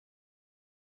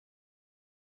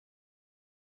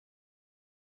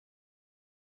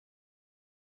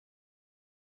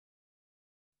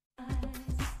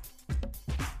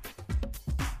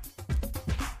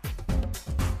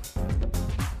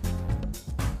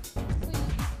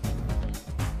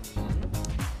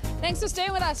Thanks for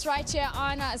staying with us right here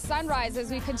on Sunrise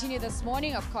as we continue this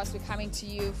morning. Of course, we're coming to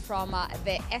you from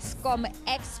the Eskom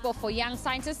Expo for Young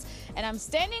Scientists, and I'm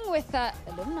standing with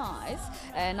alumni.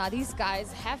 Now, these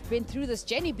guys have been through this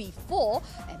journey before,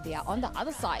 and they are on the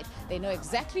other side. They know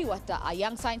exactly what our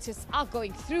young scientists are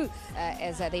going through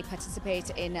as they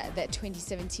participate in the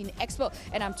 2017 Expo.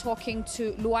 And I'm talking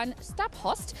to Luan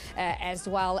Staphorst as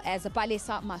well as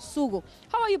Palesa Masugu.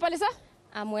 How are you, Palesa?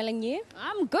 I'm well, and you?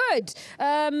 I'm good.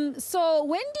 So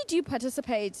when did you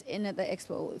participate in the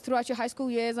expo? Throughout your high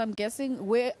school years, I'm guessing.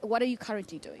 What are you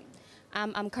currently doing?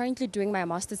 I'm currently doing my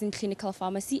master's in clinical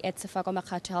pharmacy at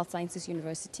Eskom Health Sciences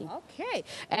University. Okay.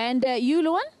 And you,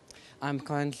 Luan? I'm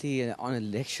currently on a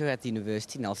lecture at the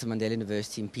university, Nelson Mandela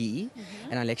University in PE,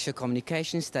 and I lecture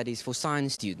communication studies for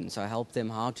science students. So I help them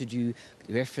how to do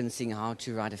referencing, how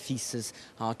to write a thesis,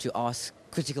 how to ask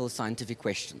critical scientific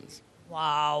questions.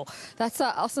 Wow, that's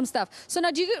awesome stuff. So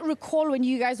now, do you recall when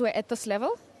you guys were at this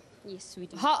level? Yes, we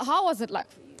do. How was it like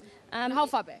for you? How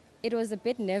far back? It was a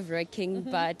bit nerve-wracking,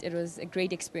 but it was a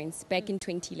great experience back in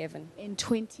 2011. In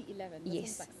 2011?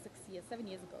 Yes. Like 7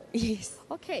 years ago. Yes.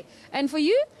 Okay. And for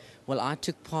you? Well, I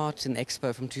took part in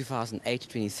Expo from 2008 to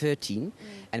 2013,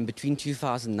 and between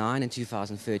 2009 and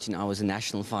 2013, I was a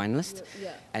national finalist.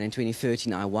 Yeah. And in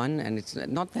 2013, I won, and it's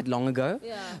not that long ago,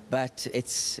 Yeah. but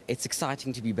it's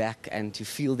exciting to be back and to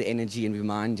feel the energy and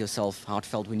remind yourself how it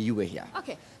felt when you were here.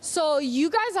 Okay, so you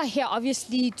guys are here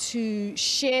obviously to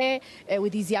share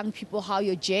with these young people how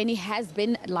your journey has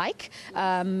been like,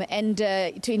 and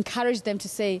to encourage them to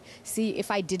say, see, if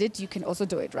I did it, you can also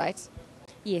do it, right?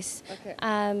 Yes,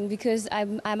 Okay. because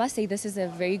I must say this is a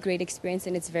very great experience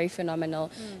and it's very phenomenal.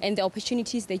 And the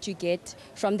opportunities that you get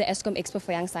from the Eskom Expo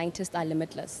for Young Scientists are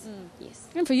limitless. Yes.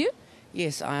 And for you?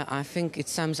 Yes, I think it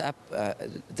sums up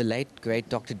the late, great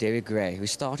Dr. Derek Gray, who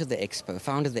started the Expo,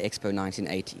 founded the Expo in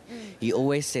 1980. He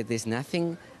always said there's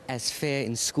nothing as fair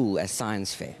in school as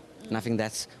science fair. And I think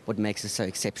that's what makes it so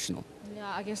exceptional.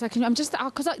 Yeah, I guess I'm just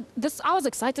because I was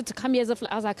excited to come here.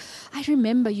 I was like, I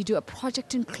remember you do a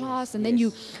project in class, and then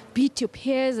you beat your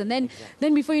peers, and then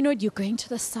before you know it, you're going to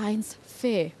the science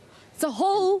fair. It's a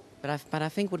whole. But I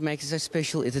think what makes it so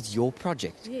special is it's your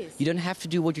project. Yes. You don't have to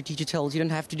do what your teacher tells you. You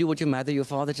don't have to do what your mother, your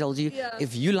father tells you. Yeah.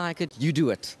 If you like it, you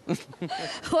do it.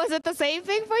 Was it the same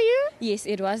thing for you? Yes,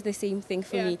 it was the same thing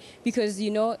for me because, you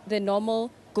know, the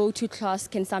normal go-to class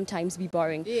can sometimes be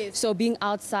boring. Yes. So being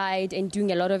outside and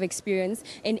doing a lot of experience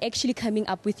and actually coming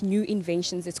up with new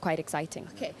inventions is quite exciting.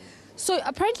 Okay. So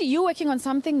apparently you're working on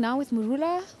something now with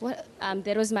Murula. What?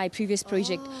 That was my previous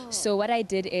project. So what I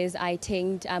did is I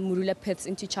turned Murula pits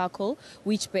into charcoal,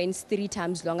 which burns 3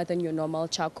 times longer than your normal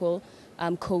charcoal,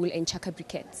 coal and chaka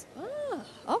briquettes.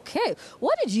 Okay.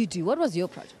 What did you do? What was your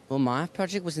project? Well, my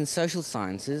project was in social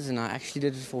sciences, and I actually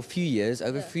did it for a few years.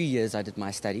 Over 3 years, I did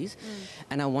my studies.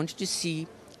 And I wanted to see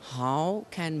how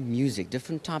can music,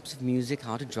 different types of music,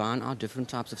 how to drown out different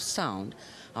types of sound,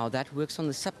 how that works on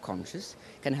the subconscious,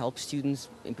 can help students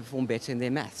perform better in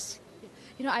their maths.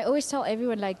 You know, I always tell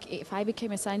everyone, like, if I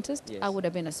became a scientist, Yes. I would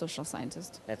have been a social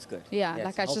scientist. That's good. Yeah, Yes,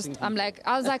 like helping people.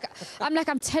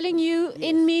 I'm telling you,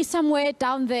 in me somewhere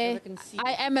down there, I can see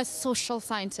I it. am a social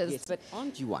scientist. Yes, but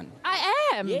aren't you one? I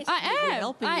am. Yes, you're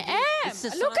helping. I am. This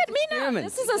is a Look science at me now. experiment.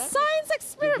 This is a Exactly. science You're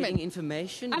experiment. getting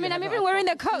information. I mean, you I'm have even a wearing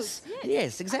the coat. hypothesis.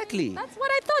 Yes, exactly. That's what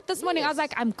I thought this morning. I was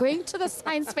like, I'm going to the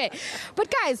science fair.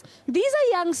 But guys, these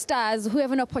are young stars who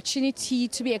have an opportunity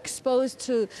to be exposed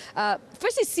to,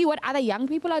 firstly, see what other young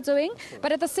people are doing,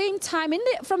 but at the same time,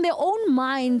 from their own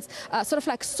minds, sort of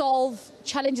like solve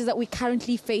challenges that we're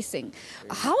currently facing.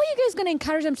 How are you guys going to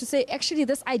encourage them to say, actually,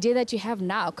 this idea that you have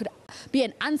now could be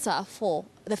an answer for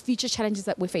the future challenges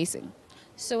that we're facing?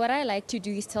 So what I like to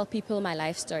do is tell people my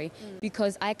life story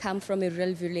because I come from a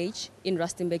rural village in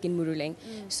Rustenburg in Muruleng.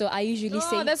 So I usually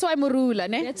say... that's why Murula,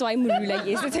 ne? That's why Murula,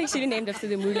 yes. It's actually named after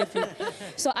the Murula fruit.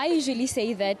 So I usually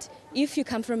say that if you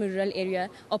come from a rural area,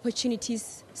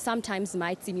 opportunities sometimes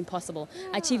might seem impossible.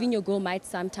 Achieving your goal might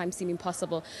sometimes seem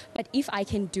impossible. But if I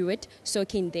can do it, so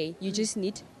can they. You just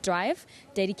need drive,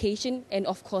 dedication, and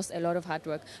of course a lot of hard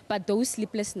work. But those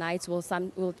sleepless nights will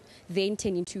then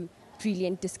turn into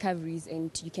brilliant discoveries, and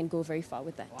you can go very far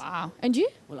with that. Wow. And you?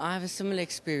 Well, I have a similar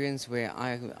experience where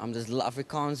I'm this little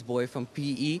Afrikaans boy from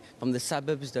PE, from the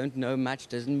suburbs, don't know much,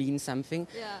 doesn't mean something.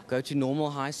 Yeah. Go to normal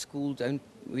high school, don't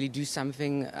really do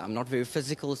something. I'm not very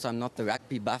physical, so I'm not the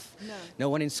rugby buff. No. No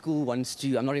one in school wants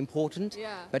to, I'm not important.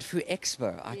 Yeah. But through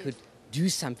Expo, I could do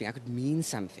something, I could mean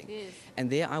something. Yes. And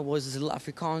there I was, this little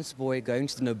Afrikaans boy, going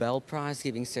to the Nobel Prize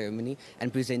giving ceremony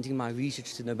and presenting my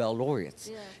research to Nobel laureates.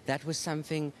 Yeah. That was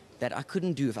something that I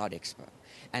couldn't do without Expo.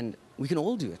 And we can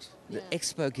all do it. The Yeah.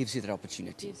 Expo gives you that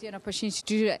opportunity. Gives you an opportunity to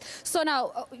do that. So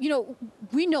now,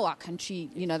 we know our country,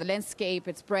 the landscape,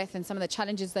 its breadth, and some of the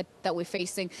challenges that we're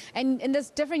facing. And there's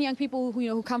different young people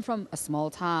who come from a small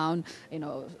town,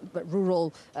 but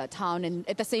rural town, and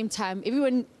at the same time,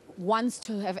 everyone wants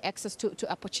to have access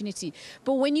to opportunity.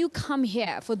 But when you come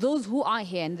here, for those who are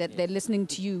here and that they're listening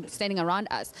to you standing around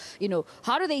us,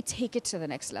 how do they take it to the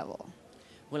next level?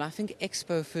 Well, I think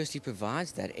Expo firstly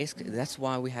provides that. That's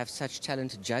why we have such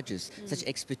talented judges, such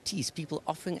expertise, people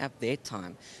offering up their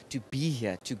time to be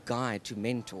here, to guide, to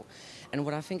mentor. And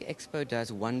what I think Expo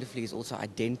does wonderfully is also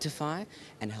identify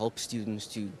and help students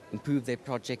to improve their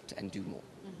project and do more.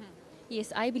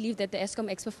 Yes, I believe that the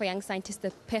Eskom Expo for Young Scientists is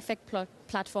the perfect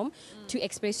platform to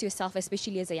express yourself,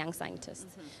 especially as a young scientist.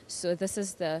 So this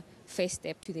is the first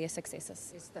step to their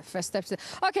successes. It's the first step.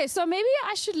 Okay, so maybe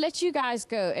I should let you guys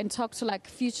go and talk to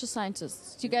future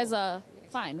scientists. You guys are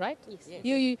fine, right?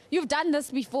 Yes. You've done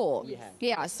this before. We have.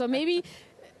 Yeah, so maybe,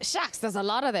 shucks, there's a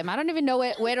lot of them. I don't even know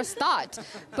where to start.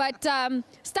 But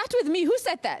start with me. Who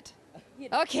said that?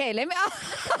 Okay, let me.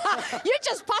 You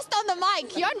just passed on the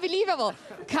mic. You're unbelievable.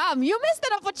 Come, you missed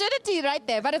an opportunity right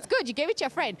there, but it's good. You gave it to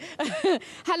your friend.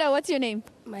 Hello, what's your name?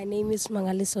 My name is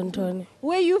Mangali Sontoni.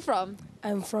 Where are you from?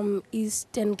 I'm from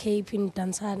Eastern Cape in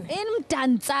Tanzania. In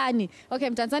Tanzania. Okay,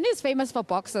 Tanzania is famous for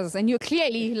boxers, and you're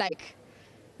clearly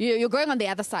you're going on the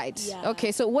other side. Yeah.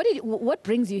 Okay, so what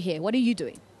brings you here? What are you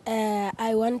doing?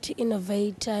 I want to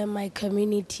innovate my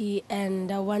community,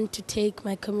 and I want to take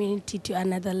my community to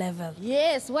another level.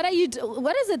 Yes. What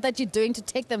is it that you're doing to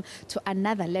take them to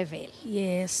another level?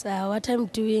 Yes, what I'm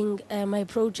doing, my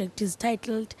project is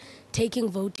titled Taking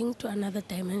Voting to Another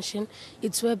Dimension.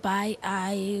 It's whereby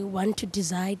I want to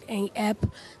design an app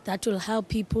that will help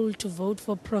people to vote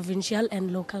for provincial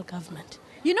and local government.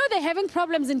 They're having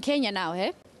problems in Kenya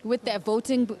now, with their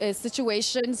voting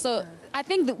situation. So I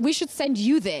think that we should send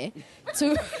you there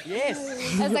to,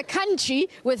 Yes. as a country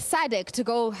with SADC, to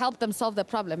go help them solve the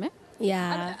problem.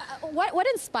 Yeah. What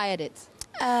inspired it?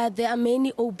 There are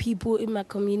many old people in my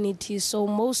community, so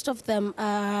most of them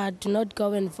do not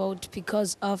go and vote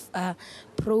because of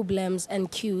problems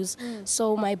and queues.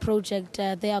 So my project,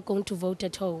 they are going to vote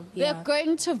at home. They're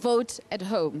going to vote at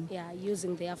home. Yeah,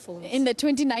 using their phones. In the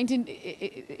 2019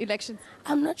 elections?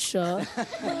 I'm not sure.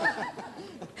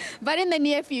 But in the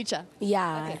near future?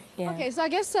 Yeah. Okay. Yeah. Okay, so I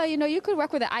guess, you could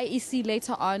work with the IEC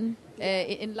later on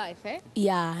in life,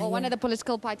 Yeah. Or one of the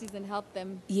political parties and help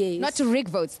them. Yes. Not to rig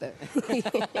votes, though.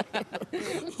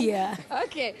 Yeah.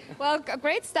 Okay, well,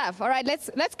 great stuff. All right,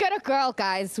 let's get a girl,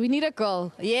 guys. We need a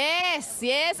girl. Yes,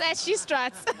 as she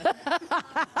struts.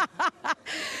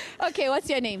 Okay, what's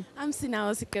your name? I'm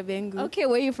Sinawa Sikabengu. Okay,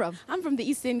 where are you from? I'm from the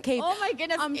Eastern Cape. Oh my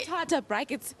goodness. I'm Tata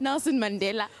brackets Nelson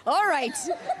Mandela. All right.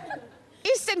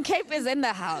 Eastern Cape is in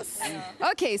the house.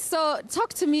 Okay, so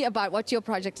talk to me about what your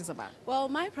project is about. Well,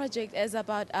 my project is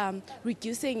about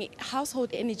reducing household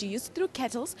energy use through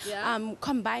kettles,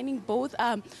 combining both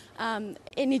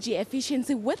energy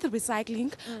efficiency with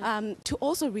recycling to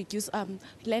also reduce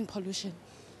land pollution.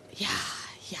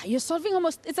 Yeah, you're solving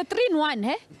it's a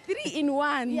 3-in-1,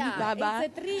 3-in-1, Yeah, Baba.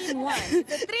 it's a 3-in-1.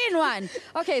 It's a 3-in-1.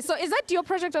 Okay, so is that your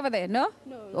project over there? No?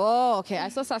 No. Oh, okay. I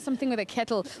saw something with a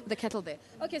kettle there.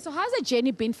 Okay, so how's the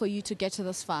journey been for you to get to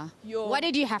this far? What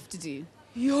did you have to do?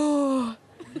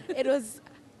 It was,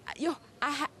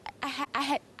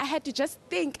 I had to just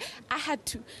think.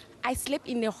 I slept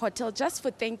in a hotel just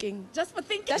for thinking. Just for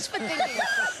thinking. Just for thinking.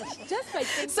 Just for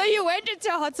thinking. So you went into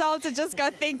a hotel to just go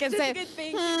think and say,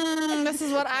 this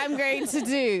is what I'm going to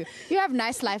do. You have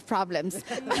nice life problems.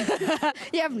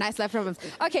 You have nice life problems.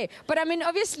 Okay, but I mean,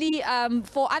 obviously,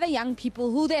 for other young people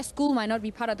who their school might not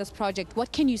be part of this project,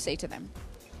 what can you say to them?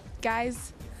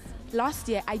 Guys, last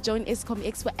year I joined Eskom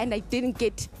Expo and I didn't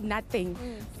get nothing.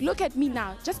 Look at me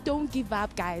now. Just don't give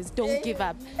up, guys. Don't give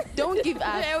up. Don't give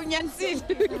up.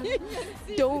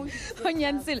 Don't.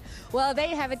 Well, there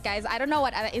you have it, guys. I don't know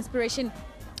what other inspiration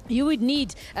you would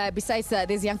need besides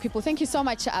these young people. Thank you so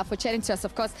much for chatting to us.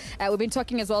 Of course, we've been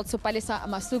talking as well to Palisa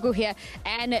Masugu here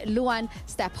and Luan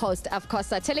Staphost, of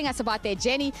course, telling us about their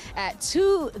journey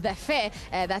to the fair.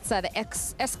 That's the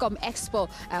Eskom Expo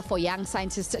for Young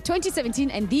Scientists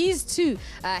 2017. And these two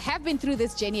have been through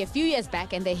this journey a few years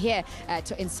back, and they're here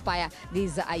to inspire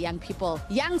these young people,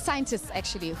 young scientists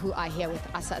actually, who are here with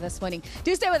us this morning.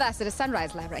 Do stay with us. It is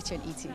Sunrise Live right here on ET.